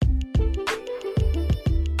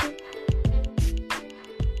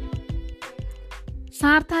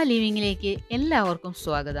സാർത്ഥ ലിവിങ്ങിലേക്ക് എല്ലാവർക്കും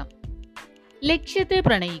സ്വാഗതം. ലക്ഷ്യത്തെ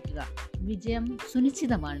പ്രണയിക്കുക, വിജയം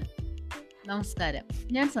സുനിശ്ചിതമാണ്. നമസ്കാരം,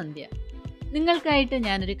 ഞാൻ സന്ധ്യ. നിങ്ങൾക്കായിട്ട്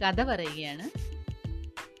ഞാനൊരു കഥ പറയുകയാണ്.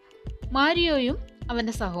 മാരിയോയും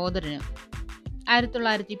അവൻ്റെ സഹോദരനും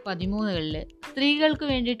 1913കളിൽ സ്ത്രീകൾക്ക്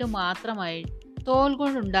വേണ്ടിയിട്ട് മാത്രമായി തോൽ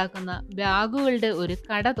കൊണ്ടുണ്ടാക്കുന്ന ബാഗുകളുടെ ഒരു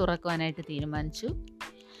കട തുറക്കുവാനായിട്ട് തീരുമാനിച്ചു.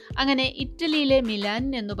 അങ്ങനെ ഇറ്റലിയിലെ മിലാൻ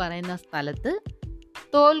എന്ന് പറയുന്ന സ്ഥലത്ത്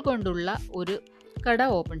തോൽ കൊണ്ടുള്ള ഒരു കട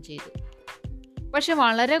ഓപ്പൺ ചെയ്തു. പക്ഷെ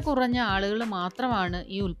വളരെ കുറഞ്ഞ ആളുകൾ മാത്രമാണ്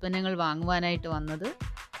ഈ ഉൽപ്പന്നങ്ങൾ വാങ്ങുവാനായിട്ട് വന്നത്.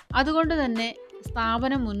 അതുകൊണ്ട് തന്നെ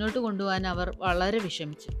സ്ഥാപനം മുന്നോട്ട് കൊണ്ടുപോകാൻ അവർ വളരെ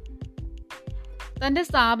വിഷമിച്ചു. തൻ്റെ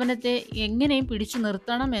സ്ഥാപനത്തെ എങ്ങനെയും പിടിച്ചു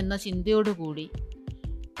നിർത്തണം എന്ന ചിന്തയോടുകൂടി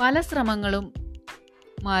പല ശ്രമങ്ങളും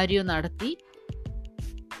മാരിയോ നടത്തി.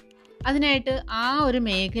 അതിനായിട്ട് ആ ഒരു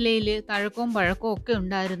മേഖലയിൽ തഴക്കവും പഴക്കവും ഒക്കെ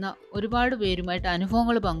ഉണ്ടായിരുന്ന ഒരുപാട് പേരുമായിട്ട്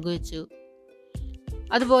അനുഭവങ്ങൾ പങ്കുവച്ചു.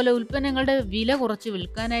 അതുപോലെ ഉൽപ്പന്നങ്ങളുടെ വില കുറച്ച്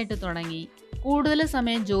വിൽക്കാനായിട്ട് തുടങ്ങി. കൂടുതൽ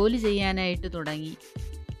സമയം ജോലി ചെയ്യാനായിട്ട് തുടങ്ങി.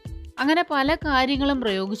 അങ്ങനെ പല കാര്യങ്ങളും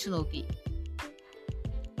പ്രയോഗിച്ചു നോക്കി.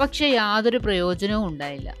 പക്ഷെ യാതൊരു പ്രയോജനവും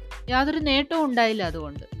ഉണ്ടായില്ല, യാതൊരു നേട്ടവും ഉണ്ടായില്ല.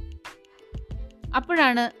 അതുകൊണ്ട്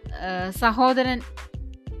അപ്പോഴാണ് സഹോദരൻ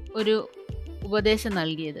ഒരു ഉപദേശം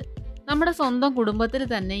നൽകിയത്. നമ്മുടെ സ്വന്തം കുടുംബത്തിൽ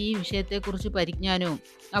തന്നെ ഈ വിഷയത്തെക്കുറിച്ച് പരിജ്ഞാനവും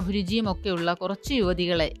അഭിരുചിയും ഒക്കെയുള്ള കുറച്ച്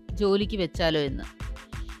യുവതികളെ ജോലിക്ക് വെച്ചാലോ എന്ന്.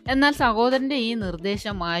 എന്നാൽ സഹോദരൻ്റെ ഈ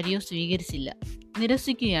നിർദ്ദേശം മാരിയോ സ്വീകരിച്ചില്ല,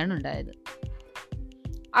 നിരസിക്കുകയാണ് ഉണ്ടായത്.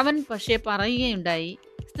 അവൻ പക്ഷേ പറയുകയുണ്ടായി,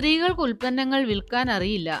 സ്ത്രീകൾക്ക് ഉൽപ്പന്നങ്ങൾ വിൽക്കാൻ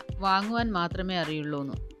അറിയില്ല, വാങ്ങുവാൻ മാത്രമേ അറിയുള്ളൂ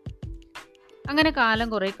എന്ന്. അങ്ങനെ കാലം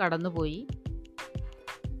കുറെ കടന്നുപോയി.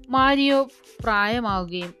 മാരിയോ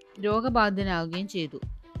പ്രായമാവുകയും രോഗബാധിതനാവുകയും ചെയ്തു.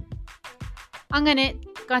 അങ്ങനെ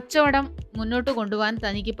കച്ചവടം മുന്നോട്ട് കൊണ്ടുപോകാൻ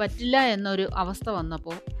തനിക്ക് പറ്റില്ല എന്നൊരു അവസ്ഥ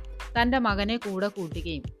വന്നപ്പോൾ തൻ്റെ മകനെ കൂടെ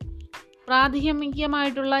കൂട്ടുകയും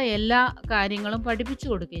പ്രാഥമികമായിട്ടുള്ള എല്ലാ കാര്യങ്ങളും പഠിപ്പിച്ചു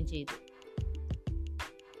കൊടുക്കുകയും ചെയ്തു.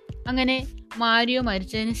 അങ്ങനെ മാരിയോ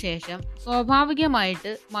മരിച്ചതിന് ശേഷം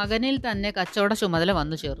സ്വാഭാവികമായിട്ട് മകനിൽ തന്നെ കച്ചവട ചുമതല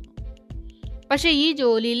വന്നു ചേർന്നു. പക്ഷേ ഈ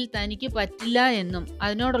ജോലിയിൽ തനിക്ക് പറ്റില്ല എന്നും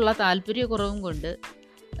അതിനോടുള്ള താല്പര്യക്കുറവും കൊണ്ട്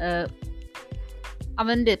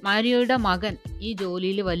മാരിയോയുടെ മകൻ ഈ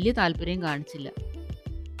ജോലിയിൽ വലിയ താല്പര്യം കാണിച്ചില്ല.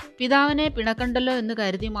 പിതാവിനെ പിണക്കണ്ടല്ലോ എന്ന്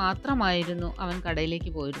കരുതി മാത്രമായിരുന്നു അവൻ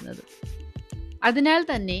കടയിലേക്ക് പോയിരുന്നത്. അതിനാൽ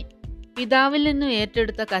തന്നെ പിതാവിൽ നിന്നും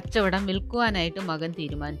ഏറ്റെടുത്ത കച്ചവടം വിൽക്കുവാനായിട്ട് മകൻ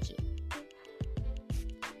തീരുമാനിച്ചു.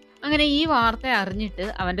 അങ്ങനെ ഈ വാർത്ത അറിഞ്ഞിട്ട്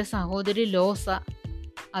അവൻ്റെ സഹോദരി ലോസ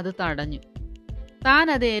അത് തടഞ്ഞു. താൻ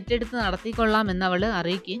അത് ഏറ്റെടുത്ത് നടത്തിക്കൊള്ളാം എന്നവൾ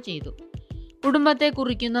അറിയിക്കുകയും ചെയ്തു. കുടുംബത്തെ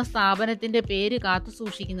കുറിക്കുന്ന സ്ഥാപനത്തിൻ്റെ പേര് കാത്തു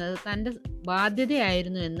സൂക്ഷിക്കുന്നത് തൻ്റെ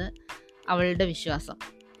ബാധ്യതയായിരുന്നു എന്ന് അവളുടെ വിശ്വാസം.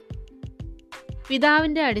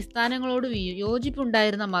 പിതാവിൻ്റെ അടിസ്ഥാനങ്ങളോട്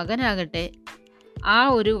യോജിപ്പുണ്ടായിരുന്ന മകനാകട്ടെ ആ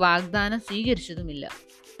ഒരു വാഗ്ദാനം സ്വീകരിച്ചതുമില്ല.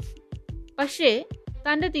 പക്ഷേ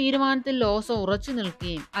തൻ്റെ തീരുമാനത്തിൽ ലോസ ഉറച്ചു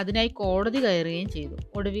നിൽക്കുകയും അതിനായി കോടതി കയറുകയും ചെയ്തു.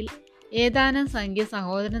 ഒടുവിൽ ഏതാനും സംഖ്യ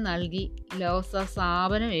സഹോദരന് നൽകി ലോസ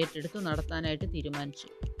സ്ഥാപനം ഏറ്റെടുത്തു നടത്താനായിട്ട് തീരുമാനിച്ചു.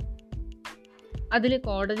 അതിൽ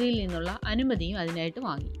കോടതിയിൽ നിന്നുള്ള അനുമതിയും അതിനായിട്ട്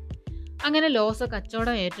വാങ്ങി. അങ്ങനെ ലോസ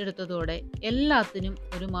കച്ചവടം ഏറ്റെടുത്തതോടെ എല്ലാത്തിനും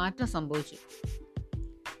ഒരു മാറ്റം സംഭവിച്ചു.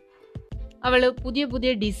 അവൾ പുതിയ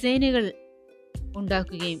പുതിയ ഡിസൈനുകൾ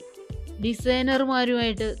ഉണ്ടാക്കുകയും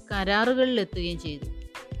ഡിസൈനർമാരുമായിട്ട് കരാറുകളിൽ എത്തുകയും ചെയ്തു.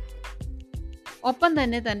 ഒപ്പം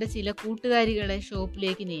തന്നെ തൻ്റെ ചില കൂട്ടുകാരികളെ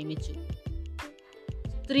ഷോപ്പിലേക്ക് നിയമിച്ചു.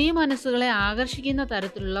 സ്ത്രീ മനസ്സുകളെ ആകർഷിക്കുന്ന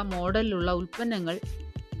തരത്തിലുള്ള മോഡലിലുള്ള ഉൽപ്പന്നങ്ങൾ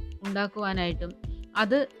ഉണ്ടാക്കുവാനായിട്ടും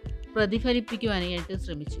അത് പ്രതിഫലിപ്പിക്കുവാനായിട്ട്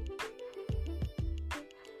ശ്രമിച്ചു.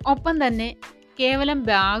 ഒപ്പം തന്നെ കേവലം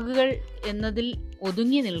ബാഗുകൾ എന്നതിൽ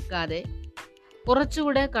ഒതുങ്ങി നിൽക്കാതെ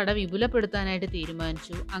കുറച്ചുകൂടെ കട വിപുലപ്പെടുത്താനായിട്ട്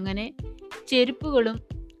തീരുമാനിച്ചു. അങ്ങനെ ചെരുപ്പുകളും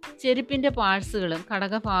ചെരുപ്പിൻ്റെ പാഴ്സുകളും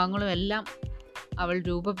ഘടകഭാഗങ്ങളും എല്ലാം അവൾ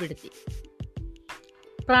രൂപപ്പെടുത്തി.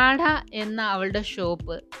 പ്രാഡ എന്ന അവളുടെ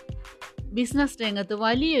ഷോപ്പ് ബിസിനസ് രംഗത്ത്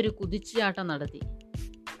വലിയൊരു കുതിച്ചുചാട്ടം നടത്തി.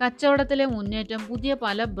 കച്ചവടത്തിലെ മുന്നേറ്റം പുതിയ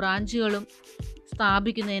പല ബ്രാഞ്ചുകളും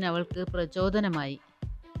സ്ഥാപിക്കുന്നതിന് അവൾക്ക് പ്രചോദനമായി.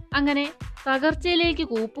 അങ്ങനെ തകർച്ചയിലേക്ക്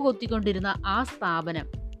കൂപ്പുകൊത്തിക്കൊണ്ടിരുന്ന ആ സ്ഥാപനം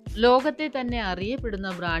ലോകത്തെ തന്നെ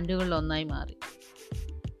അറിയപ്പെടുന്ന ബ്രാൻഡുകളിൽ ഒന്നായി മാറി.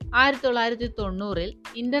 1990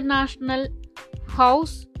 ഇന്റർനാഷണൽ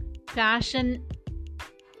ഹൗസ് ഫാഷൻ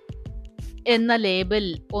എന്ന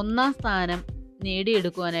ലേബലിൽ 1-ാം സ്ഥാനം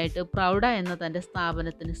നേടിയെടുക്കുവാനായിട്ട് പ്രൗഡ എന്ന തൻ്റെ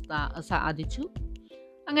സ്ഥാപനത്തിന് സാധിച്ചു.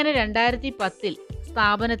 അങ്ങനെ 2010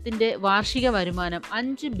 സ്ഥാപനത്തിൻ്റെ വാർഷിക വരുമാനം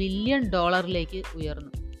 $5 ബില്യൺ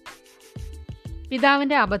ഉയർന്നു.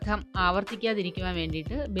 പിതാവിൻ്റെ അബദ്ധം ആവർത്തിക്കാതിരിക്കുവാൻ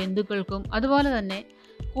വേണ്ടിയിട്ട് ബന്ധുക്കൾക്കും അതുപോലെ തന്നെ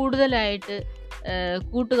കൂടുതലായിട്ട്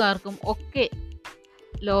കൂട്ടുകാർക്കും ഒക്കെ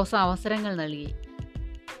ലോസ അവസരങ്ങൾ നൽകി.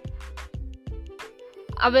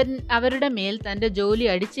 അവരുടെ മേൽ തൻ്റെ ജോലി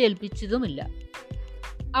അടിച്ചേൽപ്പിച്ചതുമില്ല.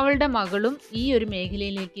 അവളുടെ മകളും ഈ ഒരു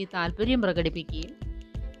മേഖലയിലേക്ക് താല്പര്യം പ്രകടിപ്പിക്കുകയും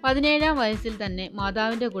 17-ാം വയസ്സിൽ തന്നെ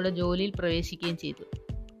മാതാവിൻ്റെ കൂടെ ജോലിയിൽ പ്രവേശിക്കുകയും ചെയ്തു.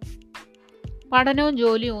 പഠനവും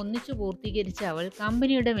ജോലിയും ഒന്നിച്ചു പൂർത്തീകരിച്ച അവൾ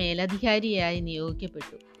കമ്പനിയുടെ മേലധികാരിയായി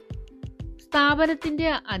നിയോഗിക്കപ്പെട്ടു. സ്ഥാപനത്തിൻ്റെ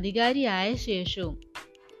അധികാരിയായ ശേഷവും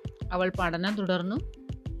അവൾ പഠനം തുടർന്നു.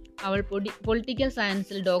 അവൾ പൊളിറ്റിക്കൽ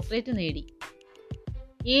സയൻസിൽ ഡോക്ടറേറ്റ് നേടി.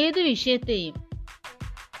 ഏതു വിഷയത്തെയും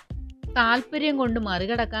താല്പര്യം കൊണ്ട്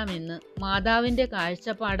മറികടക്കാമെന്ന് മാതാവിൻ്റെ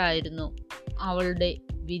കാഴ്ചപ്പാടായിരുന്നു അവളുടെ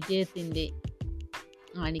വിജയത്തിൻ്റെ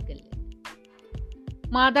ആണിക്കല്ല്.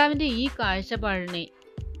 മാതാവിൻ്റെ ഈ കാഴ്ചപ്പാടിനെ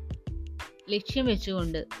ലക്ഷ്യം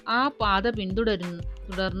വെച്ചുകൊണ്ട് ആ പാത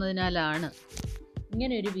തുടർന്നതിനാലാണ്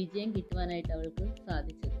ഇങ്ങനെ ഒരു വിജയം കിട്ടുവാനായിട്ട് അവൾക്ക്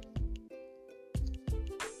സാധിച്ചത്.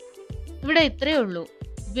 ഇവിടെ ഇത്രയേ ഉള്ളൂ.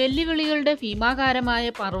 വെല്ലുവിളികളുടെ ഭീമാകാരമായ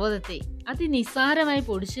പർവ്വതത്തെ അതിനിസ്സാരമായി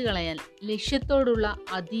പൊടിച്ചു കളയാൻ ലക്ഷ്യത്തോടുള്ള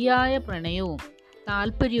അതിയായ പ്രണയവും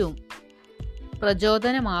താല്പര്യവും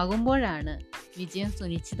പ്രചോദനമാകുമ്പോഴാണ് വിജയം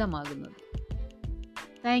സുനിശ്ചിതമാകുന്നത്.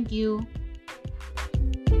 Thank you.